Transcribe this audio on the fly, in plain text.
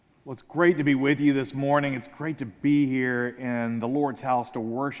Well, it's great to be with you this morning. It's great to be here in the Lord's house to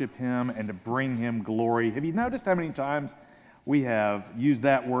worship Him and to bring Him glory. Have you noticed how many times we have used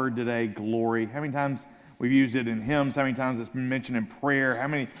that word today, glory? How many times we've used it in hymns? How many times it's been mentioned in prayer? How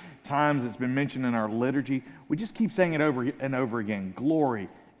many times it's been mentioned in our liturgy? We just keep saying it over and over again. Glory,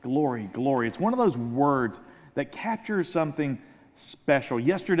 glory, glory. It's one of those words that captures something special.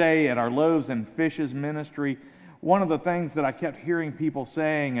 Yesterday at our Loaves and Fishes ministry, one of the things that I kept hearing people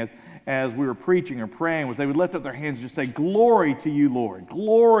saying as we were preaching or praying was they would lift up their hands and just say, "Glory to you, Lord.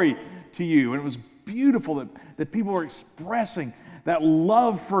 Glory to you." And it was beautiful that people were expressing that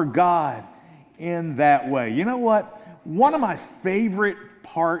love for God in that way. You know what? One of my favorite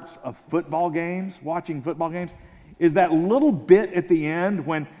parts of football games, watching football games, is that little bit at the end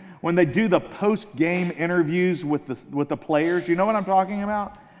when they do the post-game interviews with the players. You know what I'm talking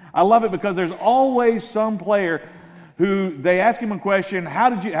about? I love it because there's always some player who they ask him a question, how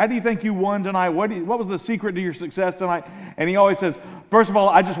do you think you won tonight? What was the secret to your success tonight? And he always says, first of all,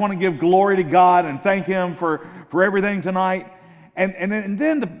 I just want to give glory to God and thank Him for everything tonight. And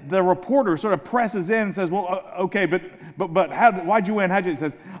then the reporter sort of presses in and says, well, okay, but why'd you win? He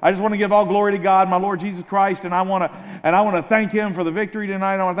says, I just want to give all glory to God, my Lord Jesus Christ, and I want to thank Him for the victory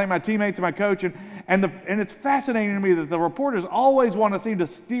tonight. I want to thank my teammates and my coach. And it's fascinating to me that the reporters always want to seem to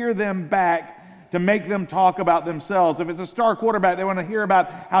steer them back to make them talk about themselves. If it's a star quarterback, they want to hear about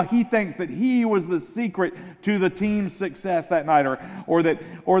how he thinks that he was the secret to the team's success that night, or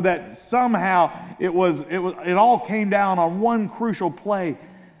that somehow it all came down on one crucial play.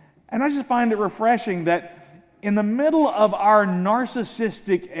 And I just find it refreshing that in the middle of our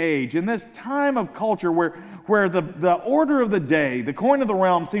narcissistic age, in this time of culture where the order of the day, the coin of the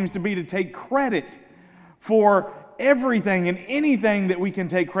realm seems to be to take credit for everything and anything that we can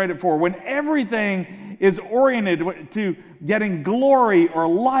take credit for, when everything is oriented to getting glory or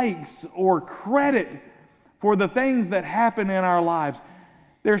likes or credit for the things that happen in our lives,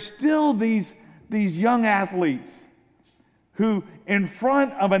 there's still these young athletes who, in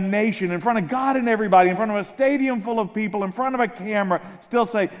front of a nation, in front of God and everybody, in front of a stadium full of people, in front of a camera, still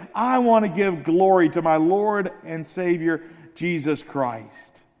say, I want to give glory to my Lord and Savior, Jesus Christ.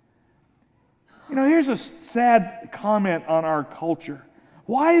 You know, here's a sad comment on our culture.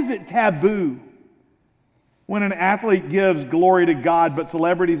 Why is it taboo when an athlete gives glory to God, but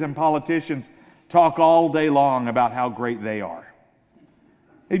celebrities and politicians talk all day long about how great they are?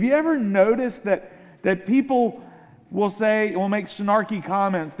 Have you ever noticed that people will make snarky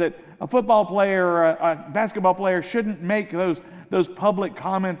comments that a football player or a basketball player shouldn't make those public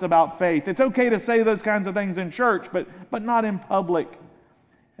comments about faith? It's okay to say those kinds of things in church, but not in public.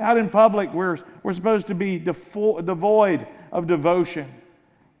 Out in public, we're supposed to be devoid of devotion.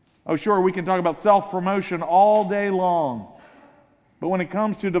 Oh, sure, we can talk about self-promotion all day long. But when it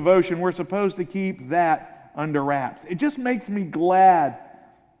comes to devotion, we're supposed to keep that under wraps. It just makes me glad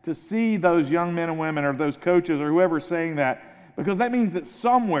to see those young men and women or those coaches or whoever's saying that, because that means that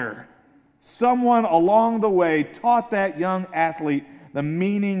somewhere, someone along the way taught that young athlete the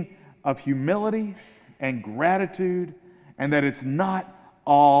meaning of humility and gratitude, and that it's not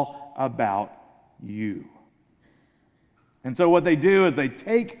all about you. And so what they do is they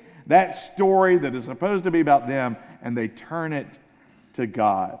take that story that is supposed to be about them and they turn it to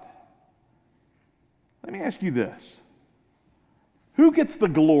God. Let me ask you this. Who gets the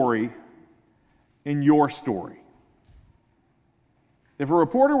glory in your story? If a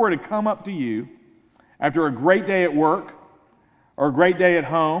reporter were to come up to you after a great day at work or a great day at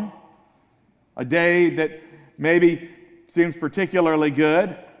home, a day that maybe seems particularly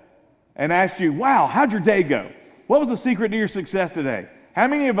good, and asked you, wow, how'd your day go? What was the secret to your success today? How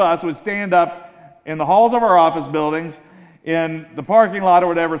many of us would stand up in the halls of our office buildings, in the parking lot or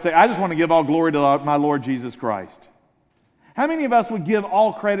whatever, and say, I just want to give all glory to my Lord Jesus Christ? How many of us would give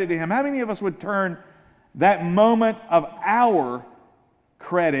all credit to Him? How many of us would turn that moment of our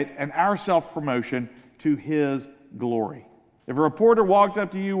credit and our self-promotion to His glory? If a reporter walked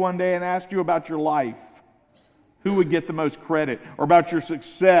up to you one day and asked you about your life, who would get the most credit? Or about your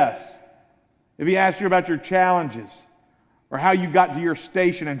success? If he asked you about your challenges, or how you got to your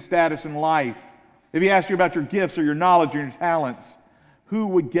station and status in life, if he asked you about your gifts or your knowledge or your talents, who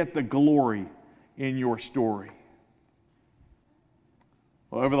would get the glory in your story?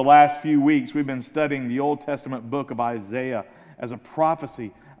 Well, over the last few weeks, we've been studying the Old Testament book of Isaiah as a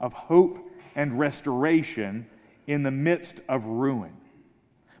prophecy of hope and restoration in the midst of ruin.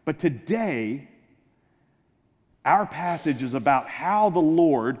 But today, our passage is about how the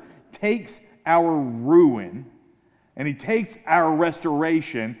Lord takes our ruin and He takes our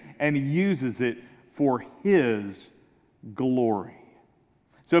restoration and He uses it for His glory.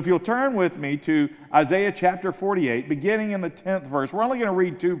 So if you'll turn with me to Isaiah chapter 48, beginning in the 10th verse. We're only going to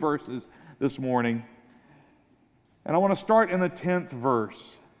read 2 verses this morning. And I want to start in the 10th verse.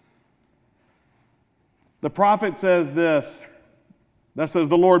 The prophet says this. Thus says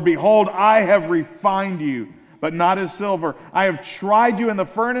the Lord, "Behold, I have refined you, but not as silver. I have tried you in the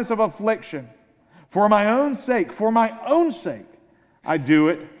furnace of affliction. For my own sake, I do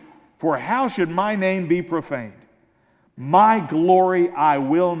it. For how should my name be profaned? My glory I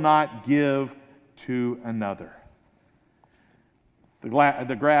will not give to another."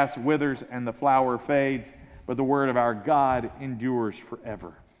 The grass withers and the flower fades, but the word of our God endures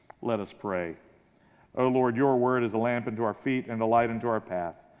forever. Let us pray. O Lord, your word is a lamp unto our feet and a light unto our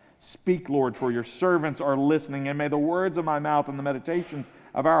path. Speak, Lord, for your servants are listening, and may the words of my mouth and the meditations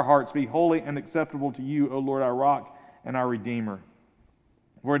of our hearts be holy and acceptable to you, O Lord, our rock and our Redeemer.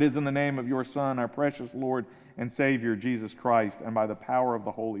 For it is in the name of your Son, our precious Lord and Savior, Jesus Christ, and by the power of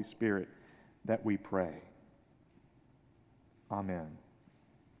the Holy Spirit, that we pray. Amen.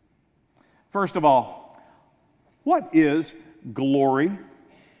 First of all, what is glory?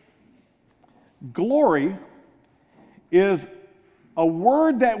 Glory is a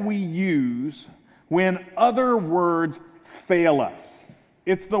word that we use when other words fail us.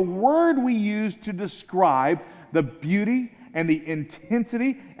 It's the word we use to describe the beauty and the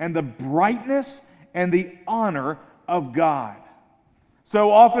intensity and the brightness and the honor of God.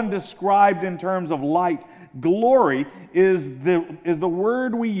 So often described in terms of light, glory is the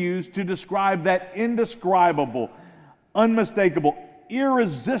word we use to describe that indescribable, unmistakable,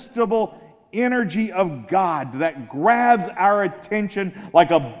 irresistible energy of God that grabs our attention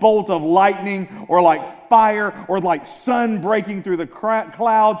like a bolt of lightning, or like fire, or like sun breaking through the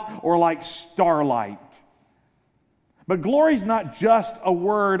clouds, or like starlight. But glory is not just a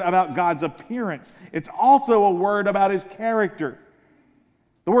word about God's appearance. It's also a word about His character.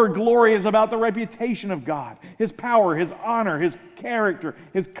 The word glory is about the reputation of God, His power, His honor, His character,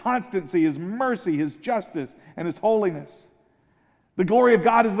 His constancy, His mercy, His justice, and His holiness. The glory of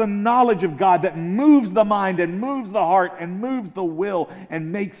God is the knowledge of God that moves the mind and moves the heart and moves the will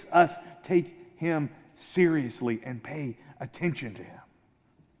and makes us take Him seriously and pay attention to Him.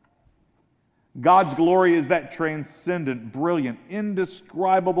 God's glory is that transcendent, brilliant,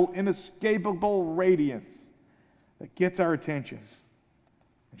 indescribable, inescapable radiance that gets our attention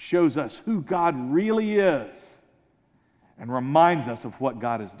and shows us who God really is and reminds us of what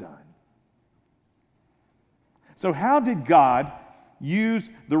God has done. So how did God use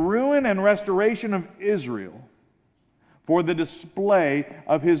the ruin and restoration of Israel for the display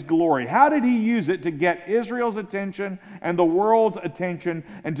of His glory? How did He use it to get Israel's attention and the world's attention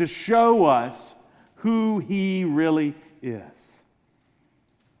and to show us who He really is?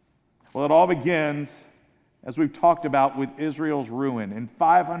 Well, it all begins, as we've talked about, with Israel's ruin. In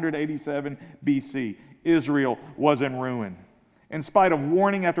 587 BC, Israel was in ruin. In spite of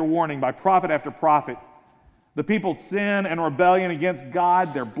warning after warning by prophet after prophet, the people's sin and rebellion against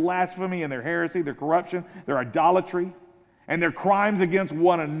God, their blasphemy and their heresy, their corruption, their idolatry, and their crimes against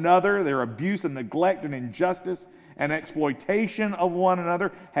one another, their abuse and neglect and injustice and exploitation of one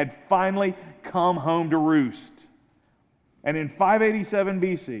another had finally come home to roost. And in 587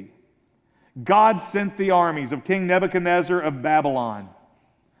 BC, God sent the armies of King Nebuchadnezzar of Babylon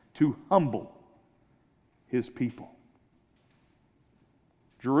to humble His people.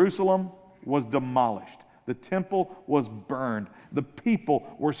 Jerusalem was demolished. The temple was burned. The people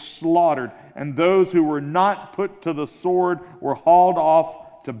were slaughtered. And those who were not put to the sword were hauled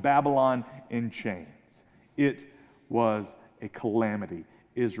off to Babylon in chains. It was a calamity.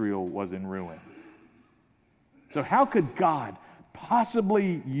 Israel was in ruin. So how could God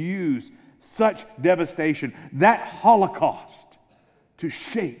possibly use such devastation, that Holocaust, to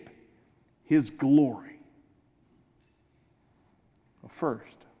shape His glory? Well,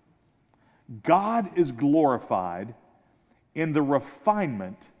 first, God is glorified in the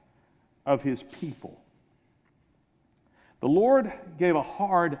refinement of His people. The Lord gave a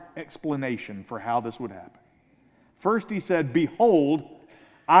hard explanation for how this would happen. First He said, "Behold,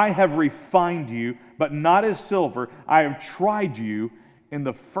 I have refined you, but not as silver. I have tried you in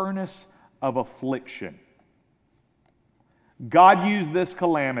the furnace of affliction." God used this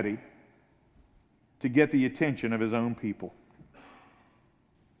calamity to get the attention of His own people.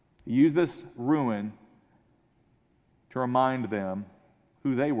 He used this ruin to remind them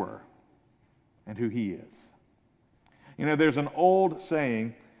who they were and who He is. You know, there's an old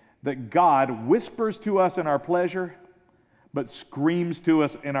saying that God whispers to us in our pleasure, but screams to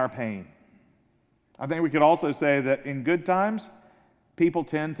us in our pain. I think we could also say that in good times, people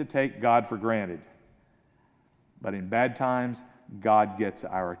tend to take God for granted. But in bad times, God gets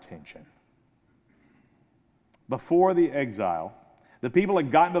our attention. Before the exile, the people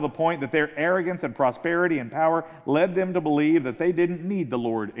had gotten to the point that their arrogance and prosperity and power led them to believe that they didn't need the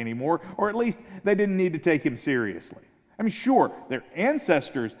Lord anymore, or at least they didn't need to take him seriously. I mean, sure, their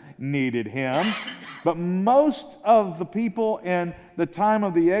ancestors needed him, but most of the people in the time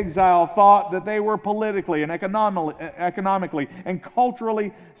of the exile thought that they were politically and economically and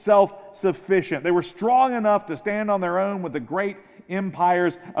culturally self-sufficient. They were strong enough to stand on their own with the great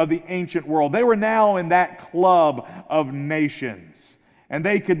empires of the ancient world. They were now in that club of nations, and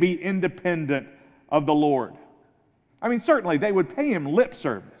they could be independent of the Lord. I mean, certainly they would pay him lip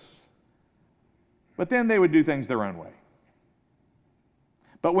service, but then they would do things their own way.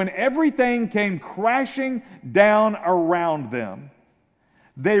 But when everything came crashing down around them,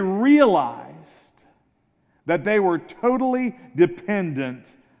 they realized that they were totally dependent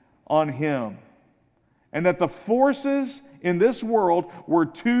on him, and that the forces in this world were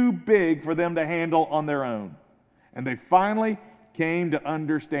too big for them to handle on their own. And they finally came to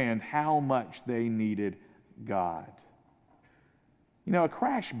understand how much they needed God. You know, a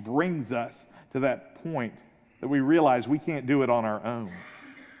crash brings us to that point that we realize we can't do it on our own.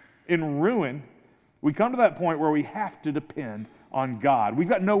 In ruin, we come to that point where we have to depend on God. We've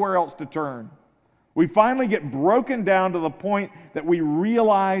got nowhere else to turn. We finally get broken down to the point that we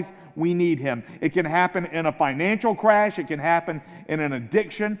realize we need him. It can happen in a financial crash. It can happen in an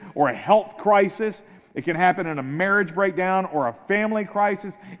addiction or a health crisis. It can happen in a marriage breakdown or a family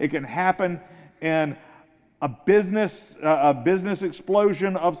crisis. It can happen in a business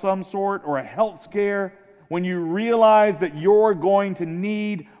explosion of some sort or a health scare. When you realize that you're going to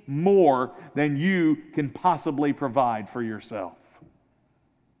need more than you can possibly provide for yourself.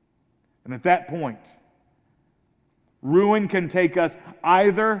 And at that point, ruin can take us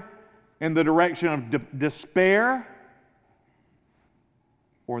either in the direction of despair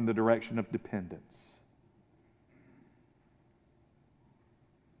or in the direction of dependence.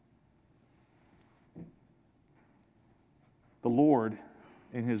 The Lord,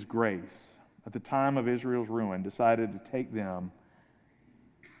 in his grace, at the time of Israel's ruin, decided to take them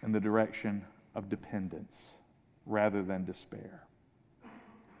in the direction of dependence rather than despair.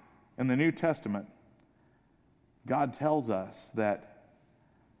 In the New Testament, God tells us that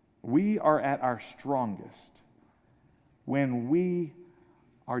we are at our strongest when we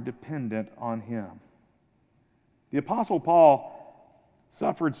are dependent on him. The Apostle Paul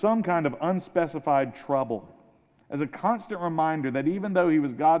suffered some kind of unspecified trouble as a constant reminder that even though he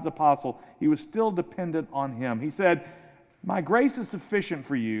was God's apostle, he was still dependent on him. He said, "My grace is sufficient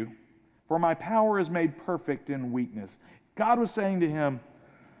for you, for my power is made perfect in weakness." God was saying to him,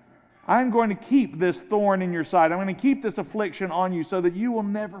 I'm going to keep this thorn in your side. I'm going to keep this affliction on you so that you will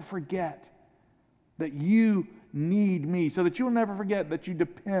never forget that you need me, so that you will never forget that you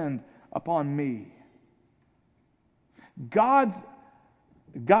depend upon me. God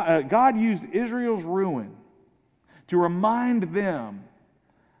used Israel's ruin to remind them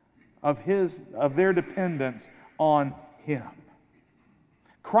of their dependence on him.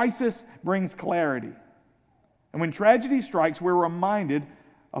 Crisis brings clarity. And when tragedy strikes, we're reminded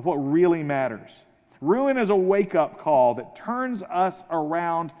of what really matters. Ruin is a wake-up call that turns us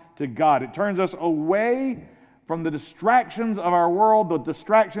around to God. It turns us away from the distractions of our world, the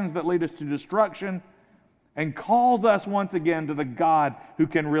distractions that lead us to destruction, and calls us once again to the God who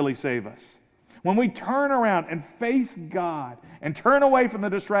can really save us. When we turn around and face God and turn away from the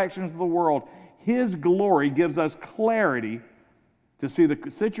distractions of the world, his glory gives us clarity to see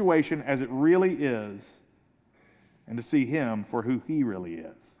the situation as it really is and to see him for who he really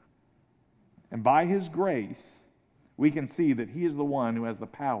is. And by his grace, we can see that he is the one who has the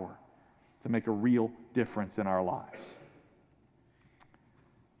power to make a real difference in our lives.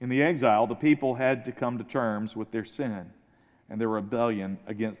 In the exile, the people had to come to terms with their sin and their rebellion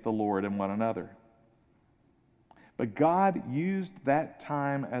against the Lord and one another. But God used that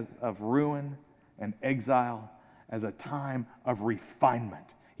time of ruin and exile as a time of refinement.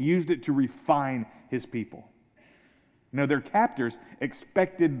 He used it to refine his people. You know, their captors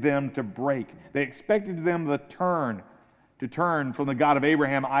expected them to break. They expected them to turn from the God of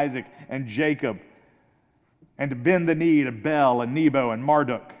Abraham, Isaac, and Jacob, and to bend the knee to Bel and Nebo and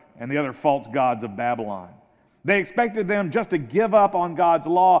Marduk and the other false gods of Babylon. They expected them just to give up on God's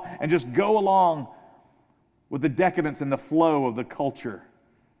law and just go along with the decadence and the flow of the culture.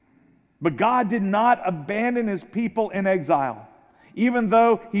 But God did not abandon his people in exile. Even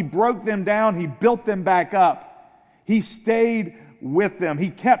though he broke them down, he built them back up. He stayed with them. He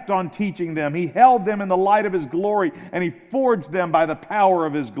kept on teaching them. He held them in the light of his glory, and he forged them by the power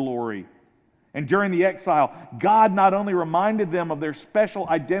of his glory. And during the exile, God not only reminded them of their special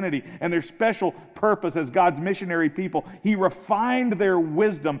identity and their special purpose as God's missionary people, He refined their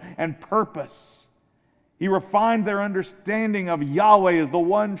wisdom and purpose. He refined their understanding of Yahweh as the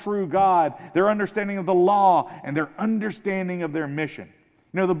one true God, their understanding of the law, and their understanding of their mission.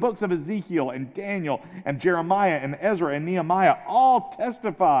 You know, the books of Ezekiel and Daniel and Jeremiah and Ezra and Nehemiah all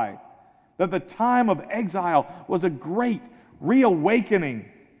testify that the time of exile was a great reawakening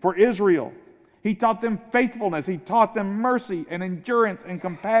for Israel. He taught them faithfulness. He taught them mercy and endurance and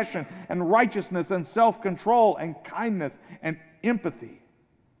compassion and righteousness and self-control and kindness and empathy.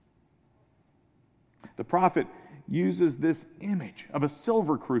 The prophet uses this image of a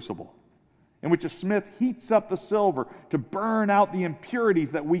silver crucible in which a smith heats up the silver to burn out the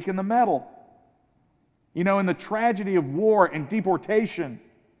impurities that weaken the metal. You know, in the tragedy of war and deportation,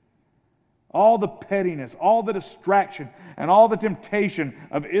 all the pettiness, all the distraction, and all the temptation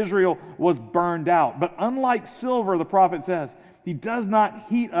of Israel was burned out. But unlike silver, the prophet says, He does not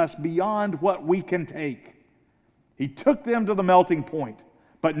heat us beyond what we can take. He took them to the melting point,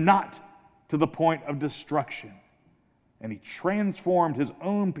 but not to the point of destruction. And He transformed His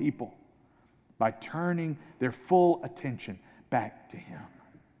own people by turning their full attention back to Him.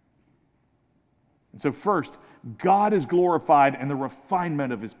 And so first, God is glorified in the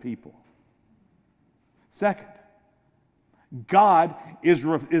refinement of His people. Second, God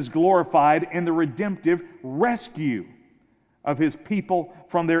is glorified in the redemptive rescue of His people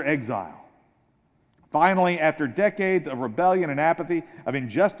from their exile. Finally, after decades of rebellion and apathy, of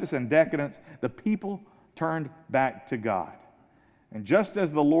injustice and decadence, the people turned back to God. And just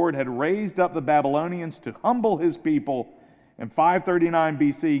as the Lord had raised up the Babylonians to humble His people, in 539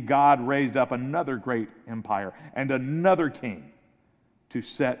 BC, God raised up another great empire and another king to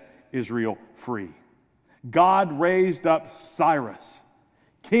set Israel free. God raised up Cyrus,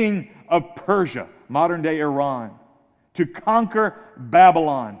 king of Persia, modern-day Iran, to conquer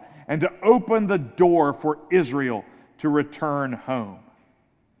Babylon and to open the door for Israel to return home.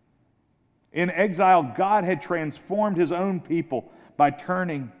 In exile, God had transformed His own people by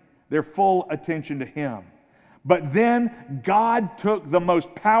turning their full attention to Him. But then God took the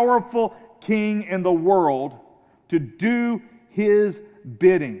most powerful king in the world to do His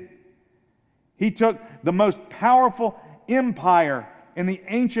bidding. He took the most powerful empire in the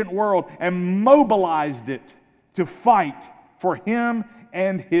ancient world and mobilized it to fight for Him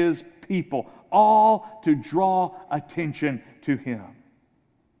and His people, all to draw attention to Him.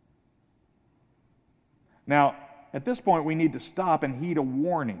 Now, at this point, we need to stop and heed a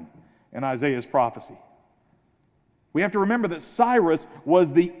warning in Isaiah's prophecy. We have to remember that Cyrus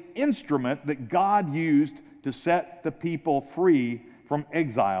was the instrument that God used to set the people free from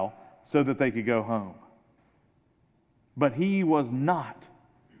exile so that they could go home. But he was not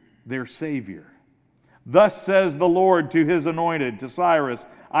their Savior. Thus says the Lord to His anointed, to Cyrus,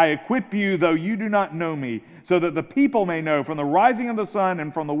 I equip you, though you do not know me, so that the people may know from the rising of the sun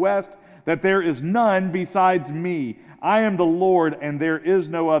and from the west that there is none besides me. I am the Lord, and there is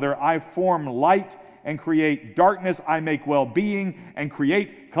no other. I form light and create darkness. I make well-being and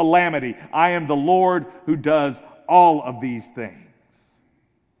create calamity. I am the Lord who does all of these things.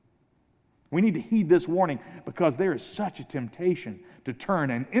 We need to heed this warning because there is such a temptation to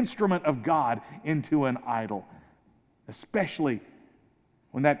turn an instrument of God into an idol, especially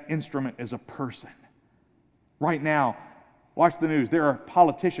when that instrument is a person. Right now, watch the news. There are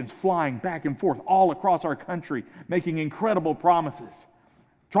politicians flying back and forth all across our country, making incredible promises,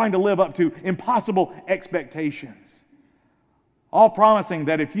 trying to live up to impossible expectations. All promising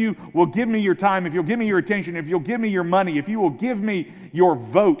that if you will give me your time, if you'll give me your attention, if you'll give me your money, if you will give me your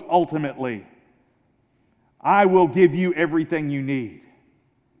vote ultimately, I will give you everything you need.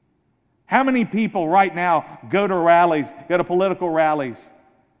 How many people right now go to rallies, go to political rallies,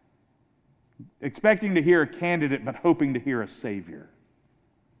 expecting to hear a candidate but hoping to hear a savior?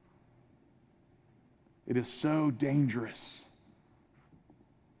 It is so dangerous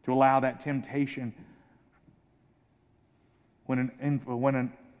to allow that temptation when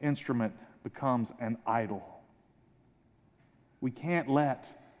an instrument becomes an idol. We can't let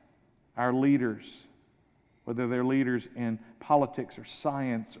our leaders, whether they're leaders in politics or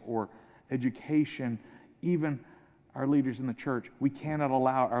science or education, even our leaders in the church, we cannot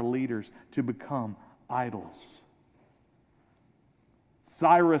allow our leaders to become idols.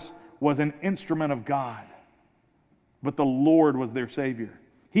 Cyrus was an instrument of God, but the Lord was their Savior.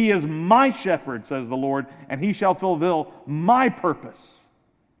 He is my shepherd, says the Lord, and He shall fulfill my purpose.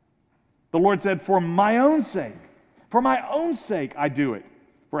 The Lord said, for my own sake I do it.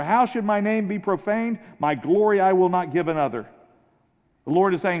 For how should my name be profaned? My glory I will not give another. The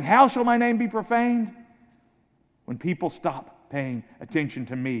Lord is saying, how shall my name be profaned? When people stop paying attention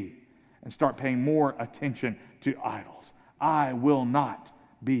to me and start paying more attention to idols. I will not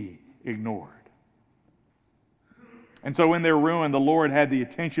be ignored. And so in their ruin, the Lord had the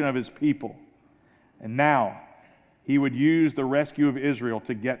attention of his people. And now he would use the rescue of Israel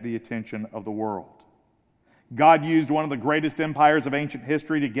to get the attention of the world. God used one of the greatest empires of ancient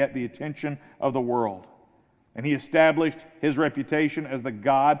history to get the attention of the world. And he established his reputation as the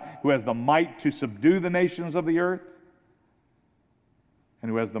God who has the might to subdue the nations of the earth and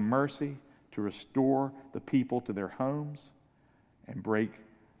who has the mercy to restore the people to their homes and break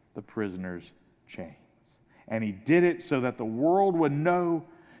the prisoners' chains. And he did it so that the world would know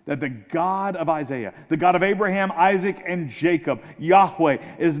that the God of Isaiah, the God of Abraham, Isaac, and Jacob, Yahweh,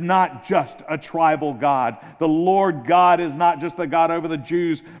 is not just a tribal God. The Lord God is not just the God over the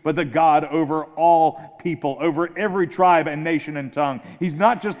Jews, but the God over all people, over every tribe and nation and tongue. He's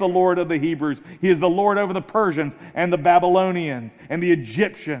not just the Lord of the Hebrews. He is the Lord over the Persians and the Babylonians and the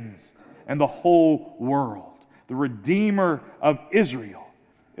Egyptians and the whole world. The Redeemer of Israel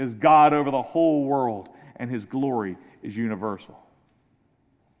is God over the whole world, and his glory is universal.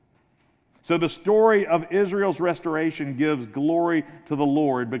 So the story of Israel's restoration gives glory to the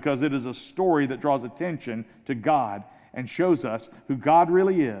Lord because it is a story that draws attention to God and shows us who God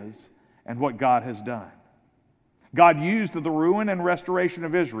really is and what God has done. God used the ruin and restoration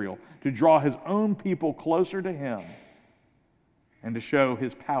of Israel to draw his own people closer to him and to show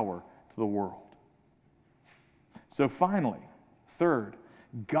his power to the world. So finally, third,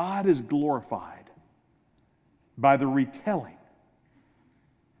 God is glorified by the retelling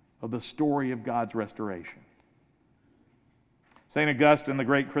of the story of God's restoration. St. Augustine, the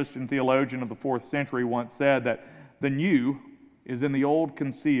great Christian theologian of the 4th century, once said that the new is in the old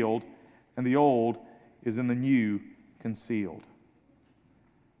concealed, and the old is in the new concealed.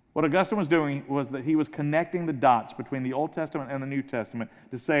 What Augustine was doing was that he was connecting the dots between the Old Testament and the New Testament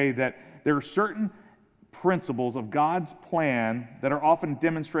to say that there are certain principles of God's plan that are often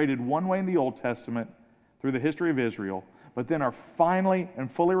demonstrated one way in the Old Testament through the history of Israel, but then are finally and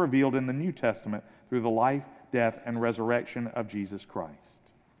fully revealed in the New Testament through the life, death, and resurrection of Jesus Christ.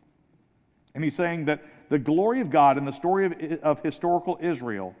 And he's saying that the glory of God in the story of historical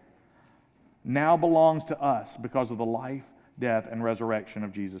Israel now belongs to us because of the life, death, and resurrection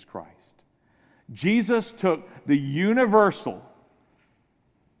of Jesus Christ. Jesus took the universal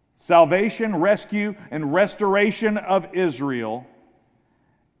salvation, rescue, and restoration of Israel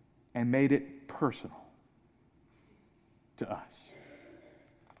and made it personal to us.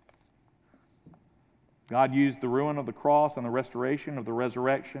 God used the ruin of the cross and the restoration of the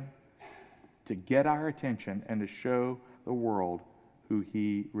resurrection to get our attention and to show the world who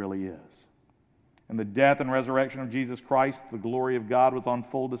he really is. In the death and resurrection of Jesus Christ, the glory of God was on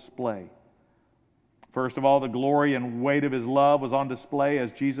full display. First of all, the glory and weight of his love was on display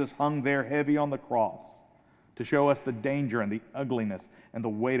as Jesus hung there heavy on the cross to show us the danger and the ugliness and the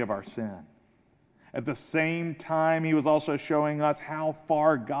weight of our sin. At the same time, he was also showing us how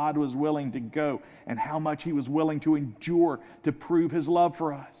far God was willing to go and how much he was willing to endure to prove his love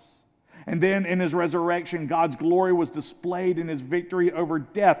for us. And then in his resurrection, God's glory was displayed in his victory over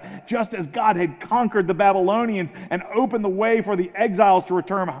death. Just as God had conquered the Babylonians and opened the way for the exiles to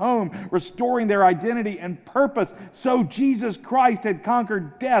return home, restoring their identity and purpose, so Jesus Christ had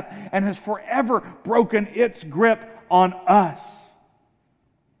conquered death and has forever broken its grip on us.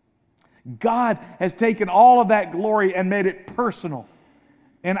 God has taken all of that glory and made it personal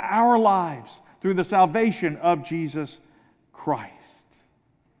in our lives through the salvation of Jesus Christ.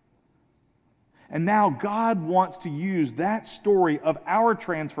 And now God wants to use that story of our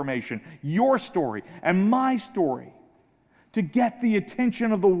transformation, your story and my story, to get the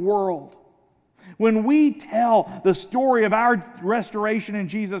attention of the world. When we tell the story of our restoration in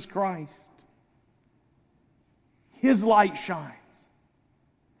Jesus Christ, his light shines.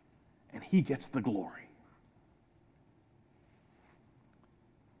 And he gets the glory.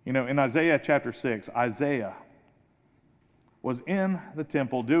 You know, in Isaiah chapter 6, Isaiah was in the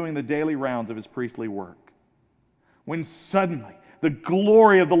temple doing the daily rounds of his priestly work, when suddenly the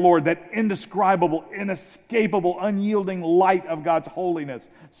glory of the Lord, that indescribable, inescapable, unyielding light of God's holiness,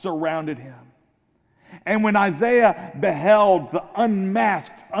 surrounded him. And when Isaiah beheld the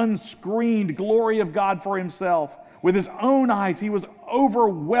unmasked, unscreened glory of God for himself, with his own eyes, he was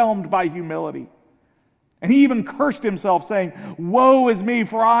overwhelmed by humility. And he even cursed himself, saying, "Woe is me,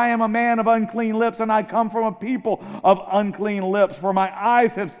 for I am a man of unclean lips, and I come from a people of unclean lips, for my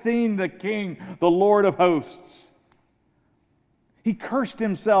eyes have seen the King, the Lord of hosts." He cursed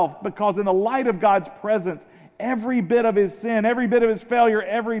himself because in the light of God's presence, every bit of his sin, every bit of his failure,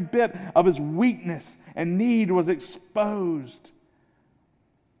 every bit of his weakness and need was exposed.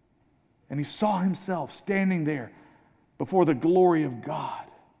 And he saw himself standing there before the glory of God.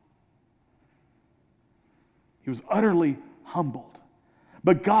 He was utterly humbled.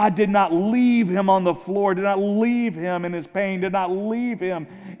 But God did not leave him on the floor, did not leave him in his pain, did not leave him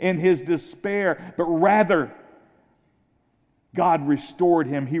in his despair, but rather God restored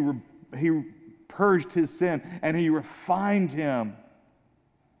him. He purged his sin and he refined him.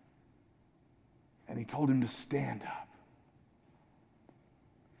 And he told him to stand up.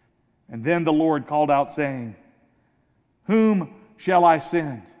 And then the Lord called out saying, "Whom shall I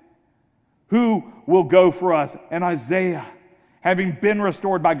send? Who will go for us?" And Isaiah, having been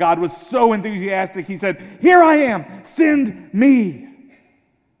restored by God, was so enthusiastic, he said, "Here I am, send me."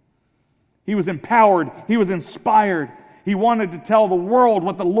 He was empowered, he was inspired. He wanted to tell the world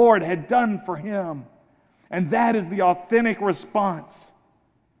what the Lord had done for him. And that is the authentic response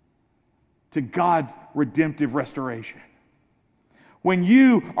to God's redemptive restoration. When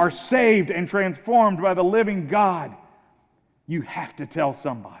you are saved and transformed by the living God, you have to tell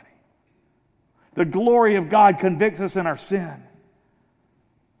somebody. The glory of God convicts us in our sin.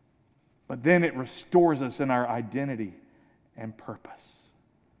 But then it restores us in our identity and purpose.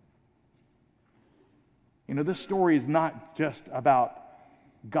 You know, this story is not just about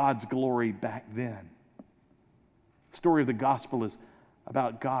God's glory back then. The story of the gospel is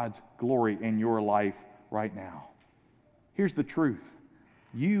about God's glory in your life right now. Here's the truth.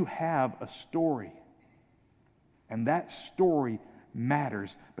 You have a story. And that story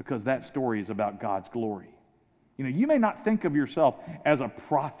matters because that story is about God's glory. You know, you may not think of yourself as a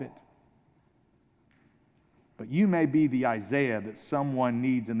prophet, but you may be the Isaiah that someone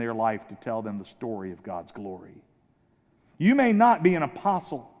needs in their life to tell them the story of God's glory. You may not be an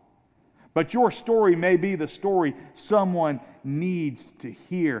apostle, but your story may be the story someone needs to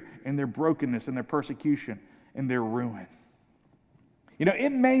hear in their brokenness, in their persecution, in their ruin. You know,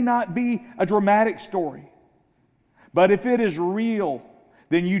 it may not be a dramatic story, but if it is real,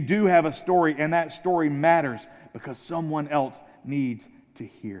 then you do have a story, and that story matters because someone else needs to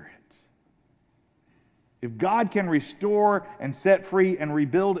hear it. If God can restore and set free and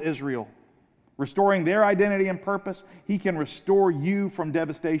rebuild Israel, restoring their identity and purpose, He can restore you from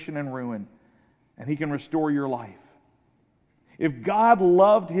devastation and ruin, and He can restore your life. If God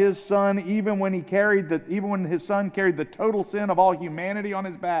loved His Son even when His Son carried the total sin of all humanity on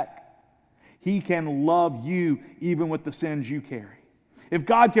His back, He can love you even with the sins you carry. If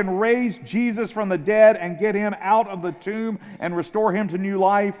God can raise Jesus from the dead and get Him out of the tomb and restore Him to new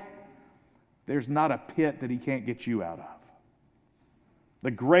life, there's not a pit that He can't get you out of. The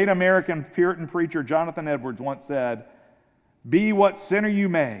great American Puritan preacher Jonathan Edwards once said, "Be what sinner you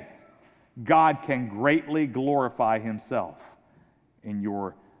may, God can greatly glorify Himself in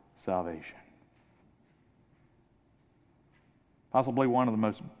your salvation." Possibly one of the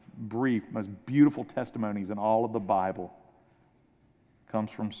most brief, most beautiful testimonies in all of the Bible comes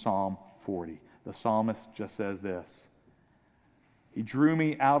from Psalm 40. The psalmist just says this: "He drew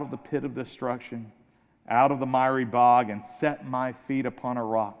me out of the pit of destruction, out of the miry bog, and set my feet upon a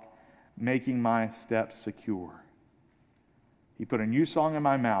rock, making my steps secure. He put a new song in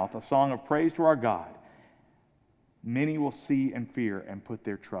my mouth, a song of praise to our God. Many will see and fear and put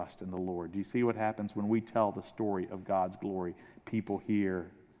their trust in the Lord." Do you see what happens when we tell the story of God's glory? People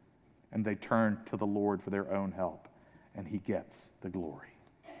hear and they turn to the Lord for their own help, and He gets the glory.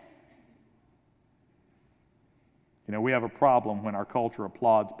 You know, we have a problem when our culture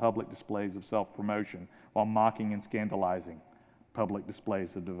applauds public displays of self-promotion while mocking and scandalizing public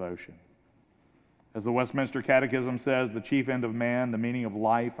displays of devotion. As the Westminster Catechism says, the chief end of man, the meaning of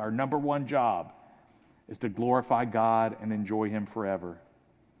life, our number one job is to glorify God and enjoy Him forever.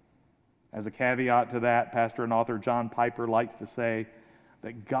 As a caveat to that, pastor and author John Piper likes to say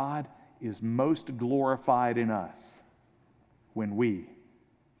that God is most glorified in us when we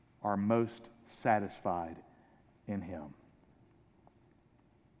are most satisfied in Him.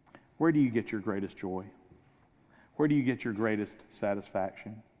 Where do you get your greatest joy? Where do you get your greatest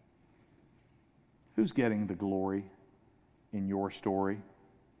satisfaction? Who's getting the glory in your story?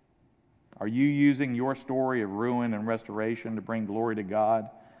 Are you using your story of ruin and restoration to bring glory to God,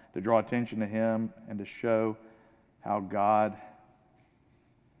 to draw attention to Him, and to show how God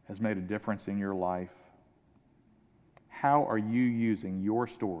has made a difference in your life? How are you using your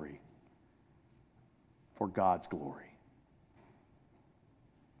story for God's glory?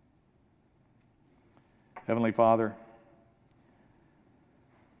 Heavenly Father,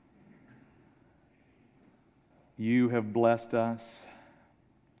 You have blessed us.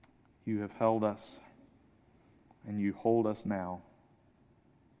 You have held us. and you hold us now.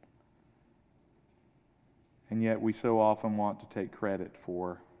 And yet we so often want to take credit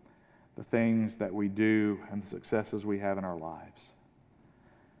for the things that we do and the successes we have in our lives.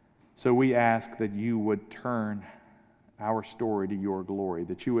 So we ask that you would turn our story to your glory,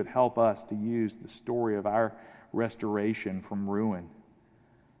 that you would help us to use the story of our restoration from ruin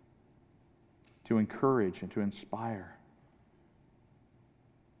to encourage and to inspire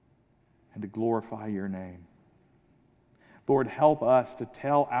and to glorify your name. Lord, help us to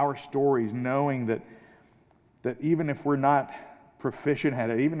tell our stories knowing that even if we're not proficient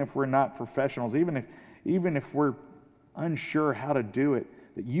at it, even if we're not professionals, even if we're unsure how to do it,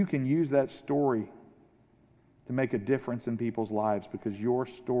 that you can use that story to make a difference in people's lives, because your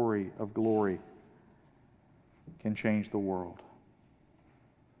story of glory can change the world.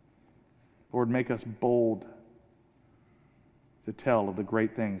 Lord, make us bold to tell of the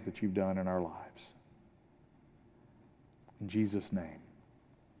great things that you've done in our lives. In Jesus' name,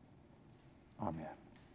 amen.